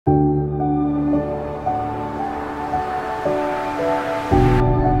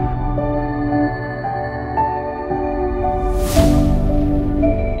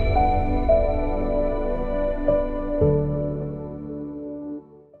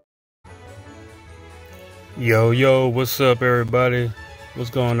Yo, what's up, everybody? What's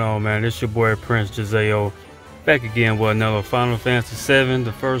going on, man? It's your boy Prince JaZao, back again with another Final Fantasy 7,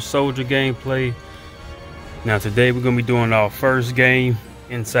 the first soldier gameplay. Now today we're gonna be doing our first game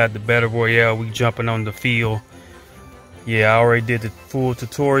inside the battle royale. We jumping on the field. Yeah, I already did the full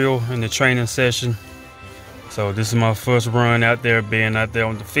tutorial in the training session, so this is my first run out there, being out there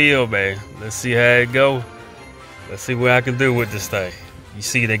on the field, man. Let's see how it go. Let's see what I can do with this thing. You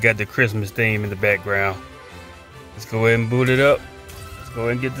see they got the Christmas theme in the background. Let's go ahead and boot it up. Let's go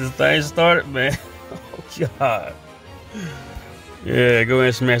ahead and get this thing started, man. Oh, God. Yeah, go ahead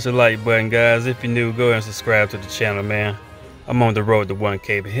and smash the like button, guys. If you're new, go ahead and subscribe to the channel, man. I'm on the road to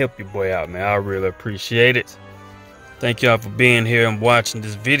 1K, but help your boy out, man. I really appreciate it. Thank y'all for being here and watching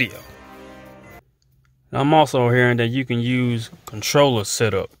this video. Now, I'm also hearing that you can use controller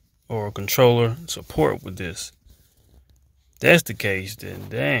setup or controller support with this. If that's the case, then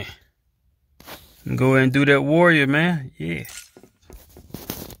dang. Go ahead and do that warrior, man. Yeah.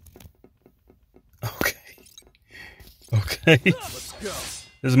 Okay. Let's go.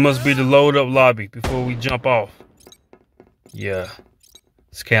 This must be the load up lobby before we jump off. Yeah.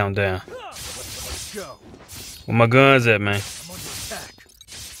 Let's count down. Let's go. Where my guns at, man? I'm under attack.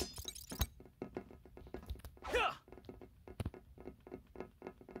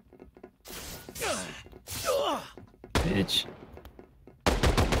 Bitch.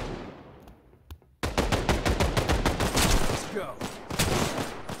 Let's go.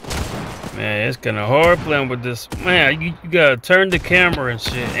 Man, it's kind of hard playing with this. Man, you gotta turn the camera and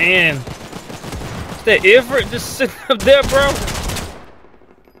shit. And is that Ifrit just sitting up there, bro?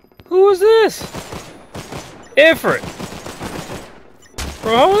 Who is this? Ifrit.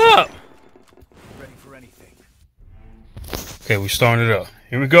 Bro, hold up. Ready for anything. Okay, we starting it up.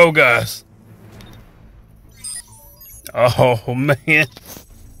 Here we go, guys. Oh, man.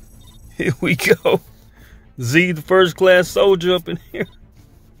 Here we go. Z, the first class soldier up in here.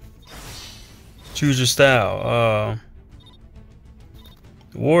 Choose your style.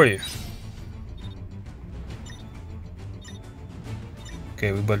 Warrior.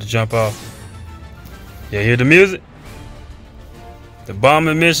 Okay, we about to jump off. Yeah, hear the music? The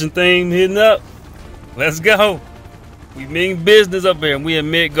bombing mission theme hitting up. Let's go. We mean business up here. We in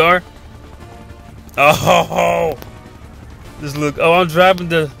Midgar. Oh, this look. Oh,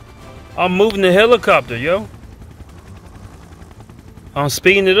 I'm moving the helicopter, yo. I'm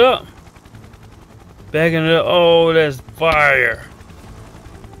speeding it up. Backing it up. Oh, that's fire.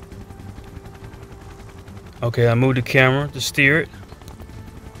 Okay, I moved the camera to steer it.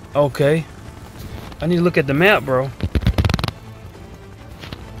 Okay. I need to look at the map, bro.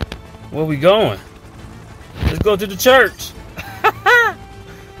 Where we going? Let's go to the church.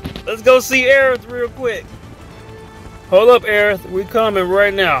 Let's go see Aerith real quick. Hold up, Aerith. We coming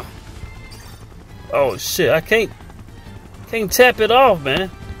right now. Oh, shit. I can't tap it off,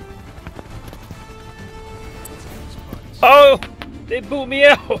 man. Oh, they boot me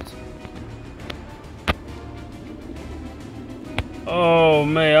out. Oh,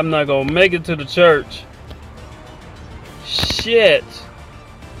 man, I'm not gonna make it to the church. Shit.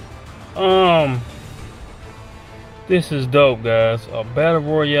 This is dope, guys. A battle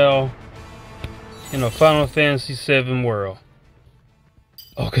royale in a Final Fantasy 7 world.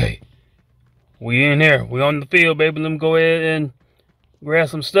 Okay. We in here. We on the field, baby. Let me go ahead and grab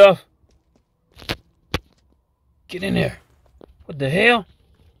some stuff. Get in there. What the hell?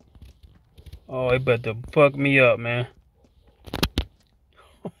 Oh, they about to fuck me up, man.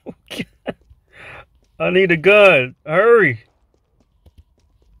 Oh, God. I need a gun. Hurry.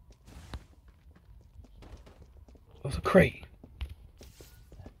 What's a crate?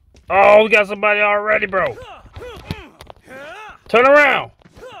 Oh, we got somebody already, bro. Turn around.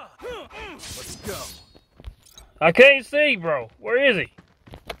 Let's go. I can't see, bro. Where is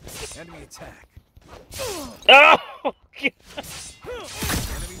he? Enemy attack. Oh, God.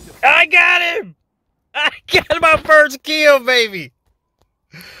 I got him! I got my first kill, baby!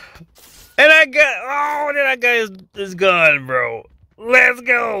 And I got his gun, bro. Let's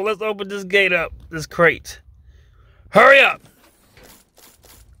go. Let's open this gate up. This crate. Hurry up.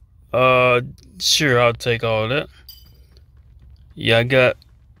 Sure, I'll take all that. Yeah,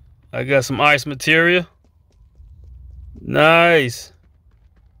 I got some ice material. Nice.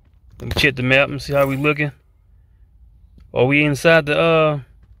 Let me check the map and see how we looking. Are we inside the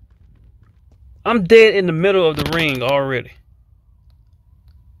I'm dead in the middle of the ring already.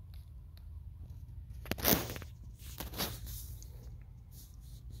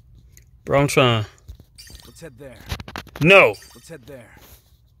 Bro, I'm trying. Let's head there. No. Let's head there.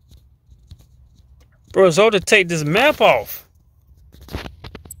 Bro, it's hard to take this map off.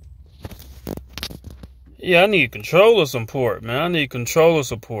 Yeah, I need controller support, man. I need controller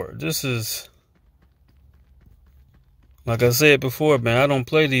support. This is, like I said before, man, I don't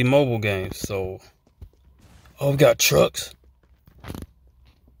play these mobile games, so. Oh, we got trucks.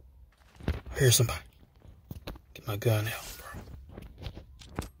 Here's somebody. Get my gun out, bro.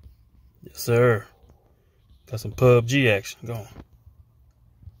 Yes, sir. Got some PUBG action going.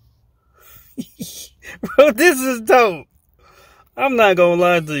 Bro, this is dope. I'm not gonna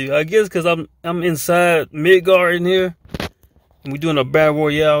lie to you. I guess because I'm inside Midgard in here. And we're doing a battle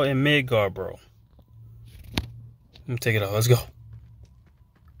royale in Midgard, bro. Let me take it off. Let's go.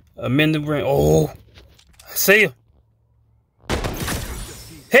 I'm in the ring. Oh, I see him.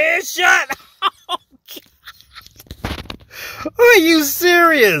 Headshot! Oh, are you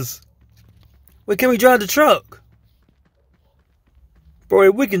serious? Wait, can we drive the truck?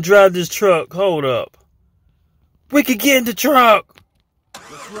 Bro, we can drive this truck. Hold up. We can get in the truck.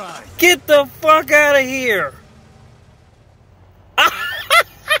 Let's ride. Get the fuck out of here.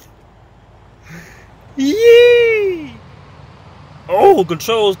 Yee! Oh,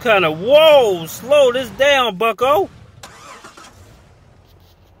 controls kind of. Whoa, slow this down, bucko.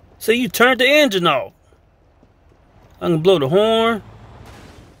 So you turned the engine off. I can blow the horn.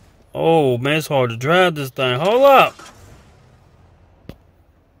 Oh, man, it's hard to drive this thing. Hold up.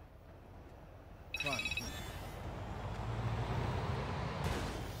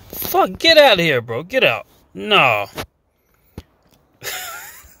 Fuck, get out of here, bro. Get out. No.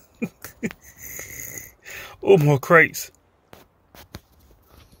 Oh, more crates.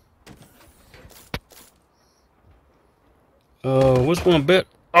 Which one bet?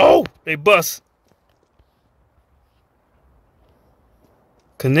 Oh, they bust.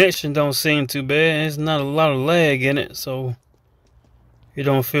 Connection don't seem too bad. There's not a lot of lag in it, so it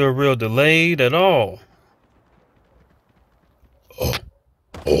don't feel real delayed at all.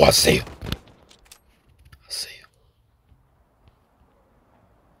 Oh, I see him. I see him.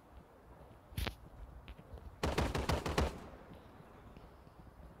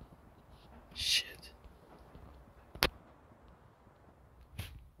 Shit.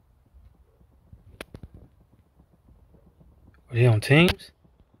 Are they on teams?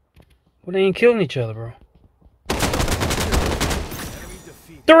 Well, they ain't killing each other, bro.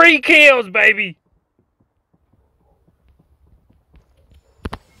 3 kills, baby!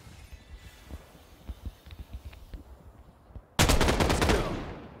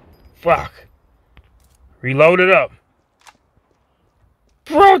 Fuck. Reload it up.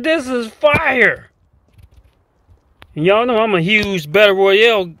 Bro, this is fire! And y'all know I'm a huge Battle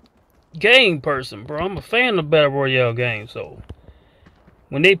Royale game person, bro. I'm a fan of Battle Royale games, so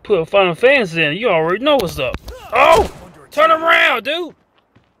when they put Final Fantasy in, you already know what's up. Oh! Turn around, dude!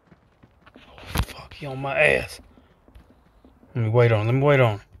 Oh, fuck, he on my ass. Let me wait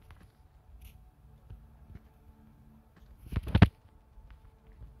on.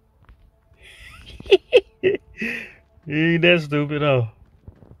 He ain't that stupid, huh?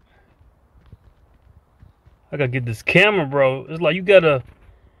 I gotta get this camera, bro. It's like you gotta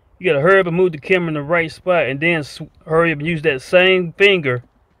hurry up and move the camera in the right spot, and then hurry up and use that same finger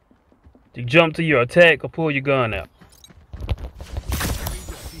to jump to your attack or pull your gun out.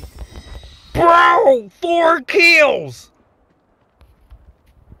 Bro, 4 kills!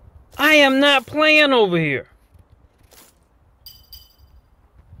 I am not playing over here.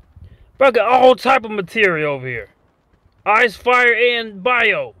 Bro, I got all type of material over here. Ice, fire, and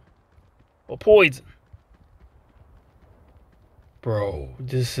bio. Or poison. Bro,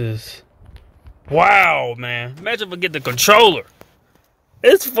 this is... Wow, man. Imagine if I get the controller.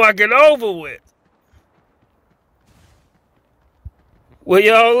 It's fucking over with. Where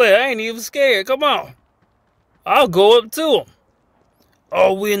y'all at? I ain't even scared. Come on. I'll go up to them.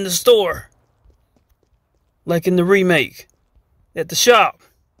 Oh, we in the store. Like in the remake. At the shop.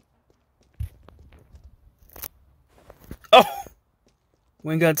 Oh!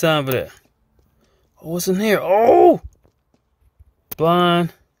 We ain't got time for that. Oh, what's in here? Oh!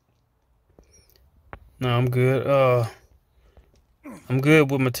 Blind. No, I'm good. I'm good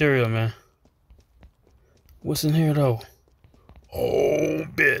with material, man. What's in here, though? Oh,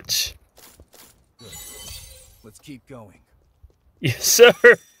 bitch. Good. Let's keep going. Yes, sir.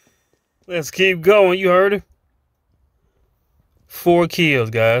 Let's keep going. You heard him? 4 kills,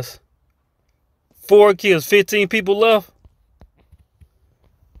 guys. 4 kills. 15 people left.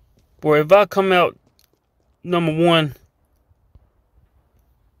 Boy, if I come out number 1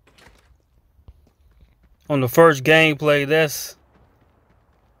 on the first gameplay, that's...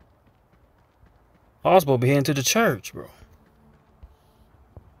 I was supposed to be heading to the church, bro.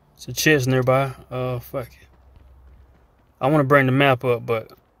 It's a chest nearby. Fuck it. I want to bring the map up,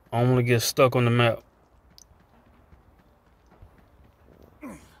 but I don't want to get stuck on the map.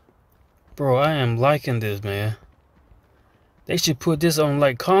 Bro, I am liking this, man. They should put this on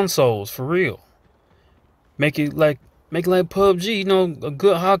like consoles for real. Make it like PUBG, you know, a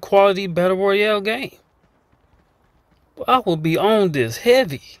good high quality battle royale game. I will be on this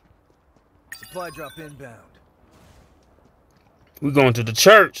heavy. Supply drop inbound. We going to the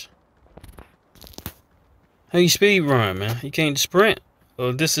church. How you speed run, man? You can't sprint.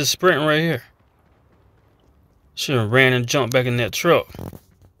 Oh, this is sprint right here. Should have ran and jumped back in that truck.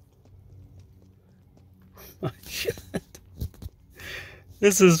 My God.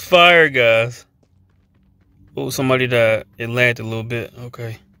 This is fire, guys. Oh, somebody died. It lagged a little bit.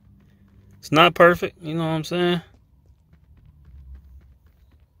 Okay. It's not perfect, you know what I'm saying?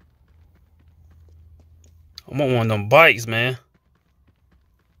 I want one of them bikes, man.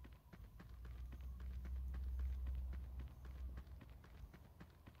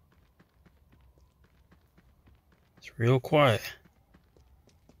 It's real quiet.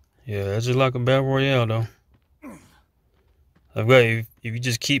 Yeah, that's just like a battle royale, though. I've got if you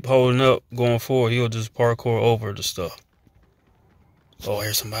just keep holding up, going forward, he'll just parkour over the stuff. Oh,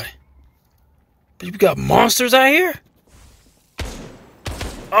 here's somebody. But you got monsters out here?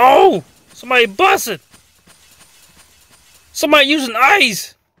 Oh! Somebody busted! Somebody using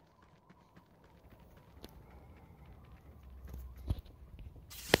ice!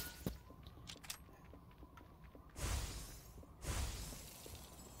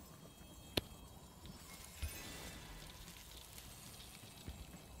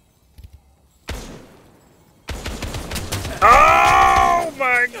 Oh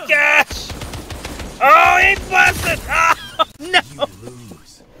my gosh! Oh, he busted! Oh no! You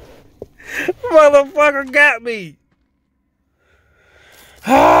lose. Motherfucker got me!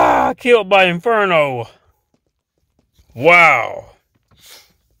 Ah, killed by Inferno. Wow.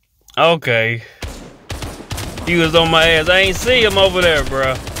 Okay. He was on my ass. I ain't see him over there,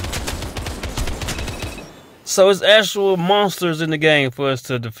 bruh. So it's actual monsters in the game for us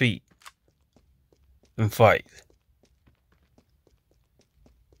to defeat and fight.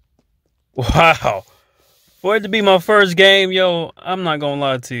 Wow. For it to be my first game, yo, I'm not gonna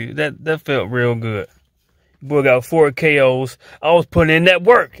lie to you. That felt real good. Boy got 4 KOs. I was putting in that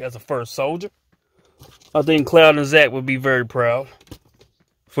work as a first soldier. I think Cloud and Zach would be very proud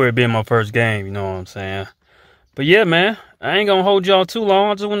for it being my first game, you know what I'm saying? But yeah, man, I ain't gonna hold y'all too long.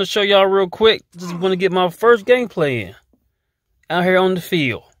 I just want to show y'all real quick. Just want to get my first gameplay in. Out here on the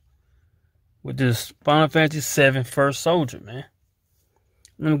field. With this Final Fantasy VII First Soldier, man.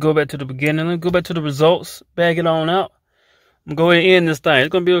 Let me go back to the beginning. Let me go back to the results. Bag it on out. I'm going to end this thing. It's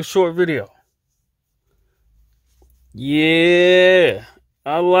going to be a short video. Yeah.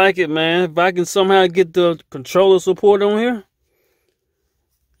 I like it, man. If I can somehow get the controller support on here.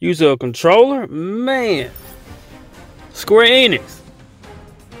 Use a controller. Man. Square Enix.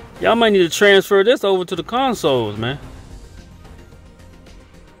 Y'all might need to transfer this over to the consoles, man.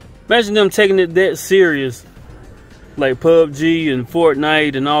 Imagine them taking it that serious. Like PUBG and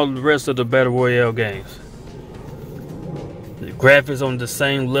Fortnite and all the rest of the Battle Royale games. The graphics on the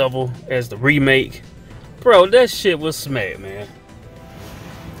same level as the remake. Bro, that shit was smack, man.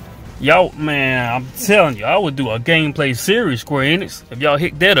 Y'all, man, I'm telling you, I would do a gameplay series, Square Enix, if y'all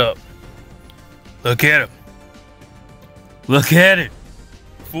hit that up. Look at him. Look at it.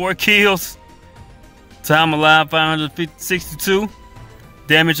 4 kills. Time alive 562.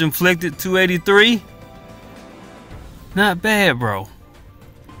 Damage inflicted 283. Not bad, bro.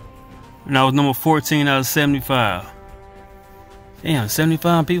 And I was number 14 out of 75. Damn,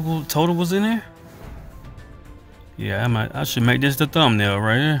 75 people total was in there? Yeah, I should make this the thumbnail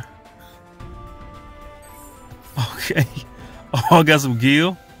right here. Okay. Oh, I got some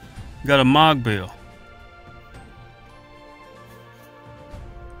Gil. Got a Mog Bell.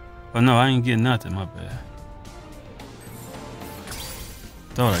 Oh no, I ain't getting nothing, my bad.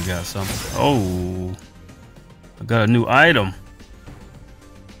 Thought I got something. Oh. I got a new item.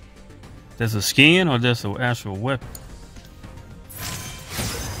 That's a skin or that's an actual weapon?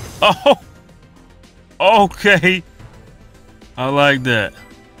 Oh! Okay. I like that.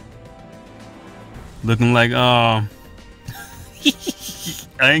 Looking like, I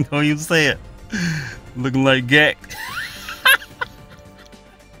ain't gonna even say it. Looking like Gak.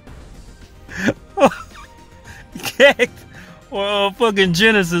 Gak. Or fucking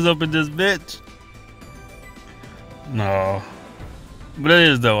Genesis up in this bitch. No. But it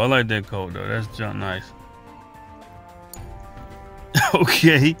is though. I like that coat though. That's junk nice.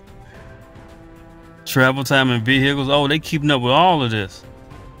 Okay. Travel time and vehicles. Oh, they keeping up with all of this.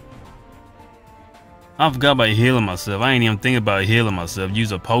 I forgot about healing myself. I ain't even thinking about healing myself.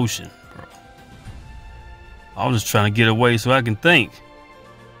 Use a potion, bro. I was just trying to get away so I can think.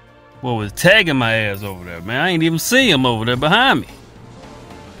 Boy was tagging my ass over there, man. I ain't even see him over there behind me.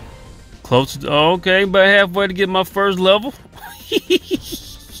 Close to, oh, okay, about halfway to get my first level.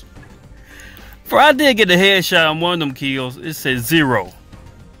 For I did get a headshot on one of them kills. It said 0.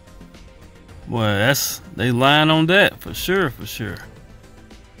 Boy, they lying on that for sure, for sure.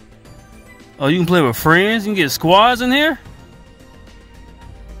 Oh, you can play with friends? You can get squads in here?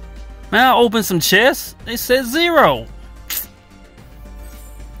 Man, I opened some chests. They said 0.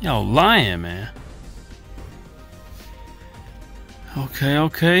 Y'all lying, man. Okay,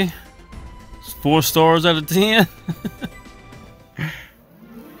 okay. It's 4 stars out of 10.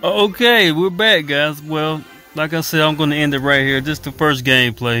 Okay, we're back, guys. Well, like I said, I'm going to end it right here. This is the first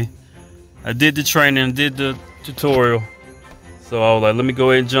gameplay. I did the training, did the tutorial. So I was like, let me go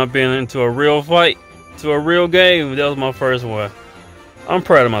ahead and jump into a real fight, to a real game. That was my first one. I'm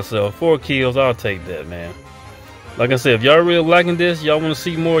proud of myself. 4 kills, I'll take that, man. Like I said, if y'all really liking this, y'all want to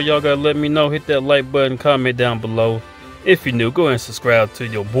see more, y'all gotta let me know. Hit that like button, comment down below. If you're new, go ahead and subscribe to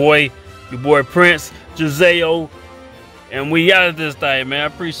your boy Prince, JaZao. And we out of this thing, man. I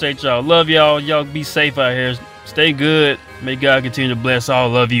appreciate y'all. Love y'all. Y'all be safe out here. Stay good. May God continue to bless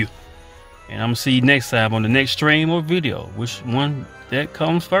all of you. And I'm going to see you next time on the next stream or video. Which one that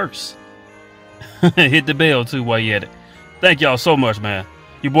comes first. Hit the bell, too, while you at it. Thank y'all so much, man.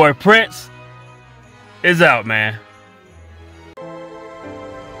 Your boy Prince is out, man.